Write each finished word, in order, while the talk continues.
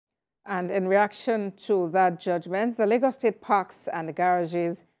And in reaction to that judgment, the Lagos State Parks and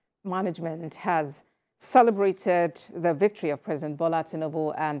Garages management has celebrated the victory of President Bola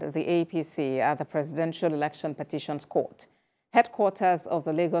Tinubu and the APC at the Presidential Election Petitions Court. Headquarters of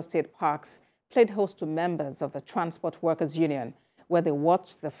the Lagos State Parks played host to members of the Transport Workers Union, where they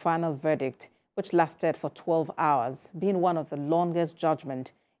watched the final verdict, which lasted for 12 hours, being one of the longest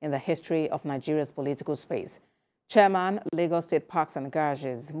judgments in the history of Nigeria's political space. Chairman, Lagos State Parks and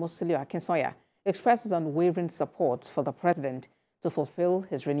Garages, Musiliu Akinsoya, expresses unwavering support for the president to fulfill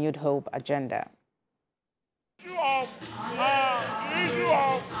his renewed hope agenda. The issue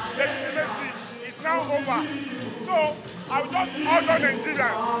of legitimacy is now over. So I would just urge Nigerians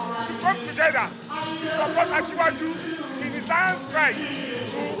to come together to support Asiwaju in his science strike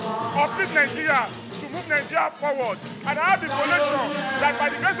to uplift Nigeria, to move Nigeria forward. And I have the conviction that by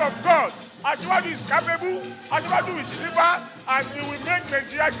the grace of God, Asiwaju is capable, Asiwaju will deliver, and he will make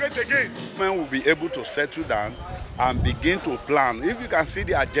Nigeria great again. Men will be able to settle down and begin to plan. If you can see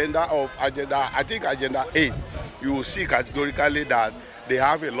the agenda, I think agenda 8, you will see categorically that they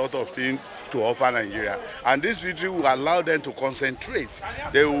have a lot of things to offer Nigeria. And this victory will allow them to concentrate.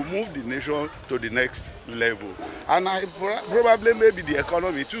 They will move the nation to the next level. And probably maybe the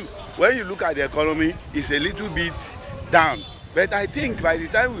economy too. When you look at the economy, it's a little bit down. But I think by the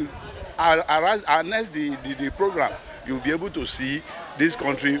time we harness the program, you'll be able to see this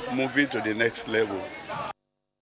country moving to the next level.